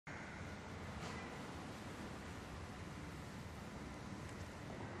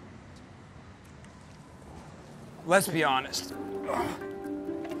let's be honest.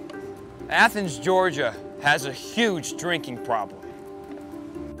 Athens, Georgia has a huge drinking problem.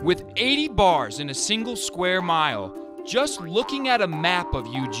 With 80 bars in a single square mile, just looking at a map of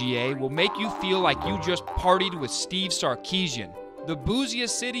UGA will make you feel like you just partied with Steve Sarkisian. The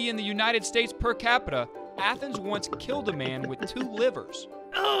booziest city in the United States per capita, Athens once killed a man with 2 livers.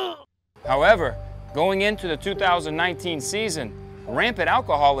 However, going into the 2019 season, rampant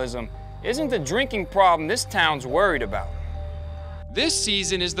alcoholism isn't the drinking problem this town's worried about. This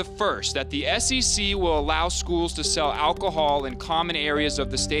season is the first that the SEC will allow schools to sell alcohol in common areas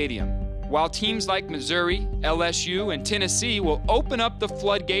of the stadium, while teams like Missouri, LSU, and Tennessee will open up the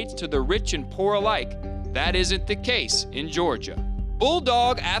floodgates to the rich and poor alike. That isn't the case in Georgia.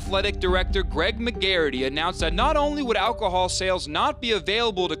 Bulldog Athletic Director Greg McGarity announced that not only would alcohol sales not be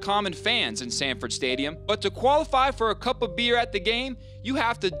available to common fans in Sanford Stadium, but to qualify for a cup of beer at the game, you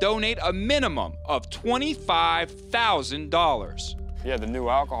have to donate a minimum of $25,000. Yeah, the new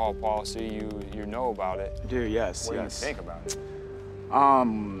alcohol policy, you know about it. I do, yes. What do you think about it?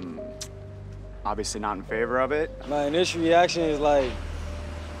 Obviously not in favor of it. My initial reaction is like,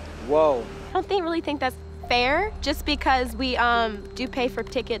 whoa. I don't really think that's fair, just because we do pay for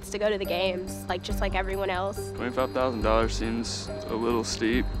tickets to go to the games, just like everyone else. $25,000 seems a little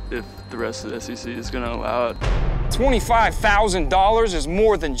steep if the rest of the SEC is going to allow it. $25,000 is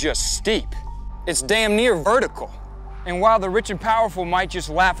more than just steep. It's damn near vertical. And while the rich and powerful might just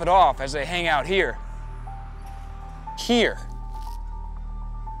laugh it off as they hang out here,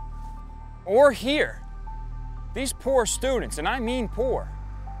 or here, these poor students, and I mean poor,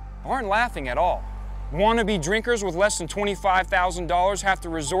 aren't laughing at all. Wannabe drinkers with less than $25,000 have to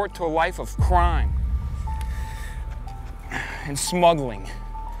resort to a life of crime and smuggling.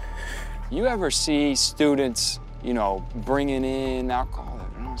 You ever see students, bringing in alcohol that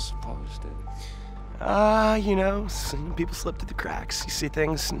they're not supposed to? People slip through the cracks. You see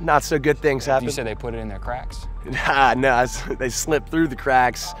things, not so good things happen. You said they put it in their cracks? No, they slip through the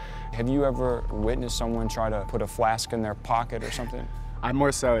cracks. Have you ever witnessed someone try to put a flask in their pocket or something? I'm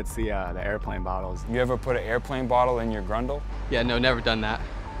more so, it's the airplane bottles. You ever put an airplane bottle in your grundle? Yeah, no, never done that.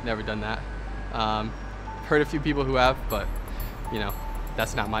 Never done that. Heard a few people who have, but,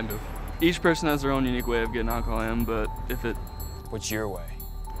 that's not my move. Each person has their own unique way of getting alcohol in, but What's your way?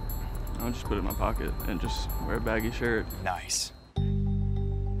 I'll just put it in my pocket and just wear a baggy shirt. Nice.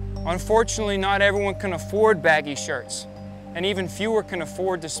 Unfortunately, not everyone can afford baggy shirts, and even fewer can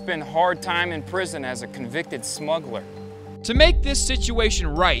afford to spend hard time in prison as a convicted smuggler. To make this situation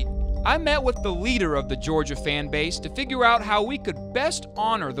right, I met with the leader of the Georgia fan base to figure out how we could best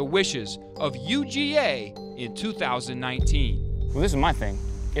honor the wishes of UGA in 2019. Well, this is my thing.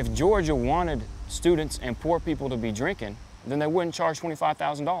 If Georgia wanted students and poor people to be drinking, then they wouldn't charge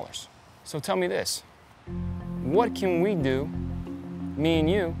 $25,000. So tell me this, what can we do, me and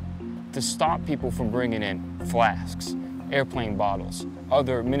you, to stop people from bringing in flasks, airplane bottles,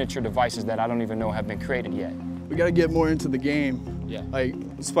 other miniature devices that I don't even know have been created yet? We got to get more into the game. Yeah. Like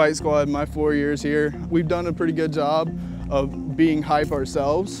Spike Squad, my 4 years here, we've done a pretty good job of being hype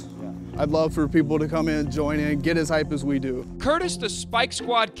ourselves. Yeah. I'd love for people to come in, join in, get as hype as we do. Curtis, the Spike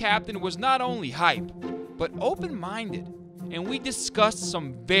Squad captain, was not only hype, but open-minded, and we discussed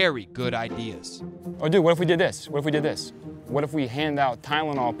some very good ideas. Oh, dude, what if we did this? What if we did this? What if we hand out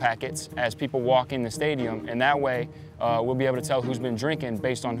Tylenol packets as people walk in the stadium, and that way we'll be able to tell who's been drinking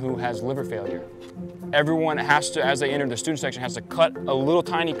based on who has liver failure. Everyone has to, as they enter the student section, has to cut a little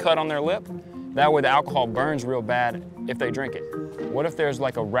tiny cut on their lip. That way the alcohol burns real bad if they drink it. What if there's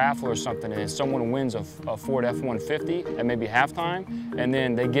like a raffle or something and someone wins a Ford F-150 at maybe halftime, and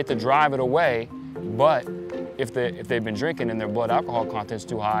then they get to drive it away, but if they've been drinking and their blood alcohol content's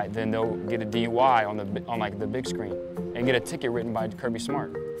too high, then they'll get a DUI on the big screen and get a ticket written by Kirby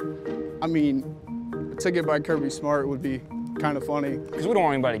Smart. I mean, a ticket by Kirby Smart would be kind of funny. Because we don't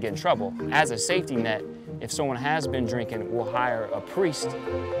want anybody to get in trouble. As a safety net, if someone has been drinking, we'll hire a priest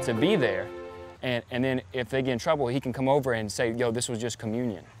to be there, and then if they get in trouble, he can come over and say, yo, this was just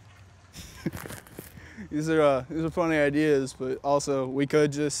communion. These are funny ideas, but also we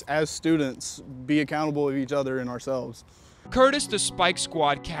could just, as students, be accountable of each other and ourselves. Curtis, the Spike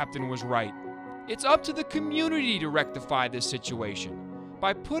Squad captain, was right. It's up to the community to rectify this situation.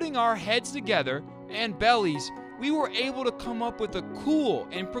 By putting our heads together and bellies, we were able to come up with a cool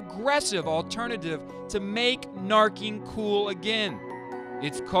and progressive alternative to make narking cool again.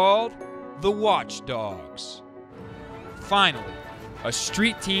 It's called the Watchdogs. Finally, a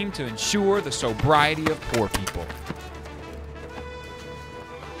street team to ensure the sobriety of poor people.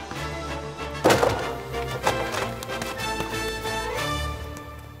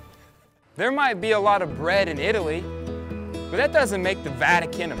 There might be a lot of bread in Italy, but that doesn't make the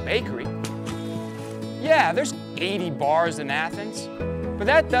Vatican a bakery. Yeah, there's 80 bars in Athens, but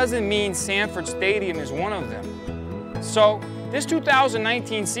that doesn't mean Sanford Stadium is one of them. So, this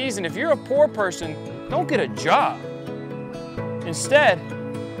 2019 season, if you're a poor person, don't get a job. Instead,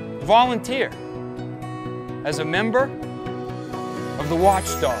 volunteer as a member of the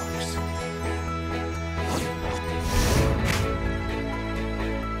Watchdogs.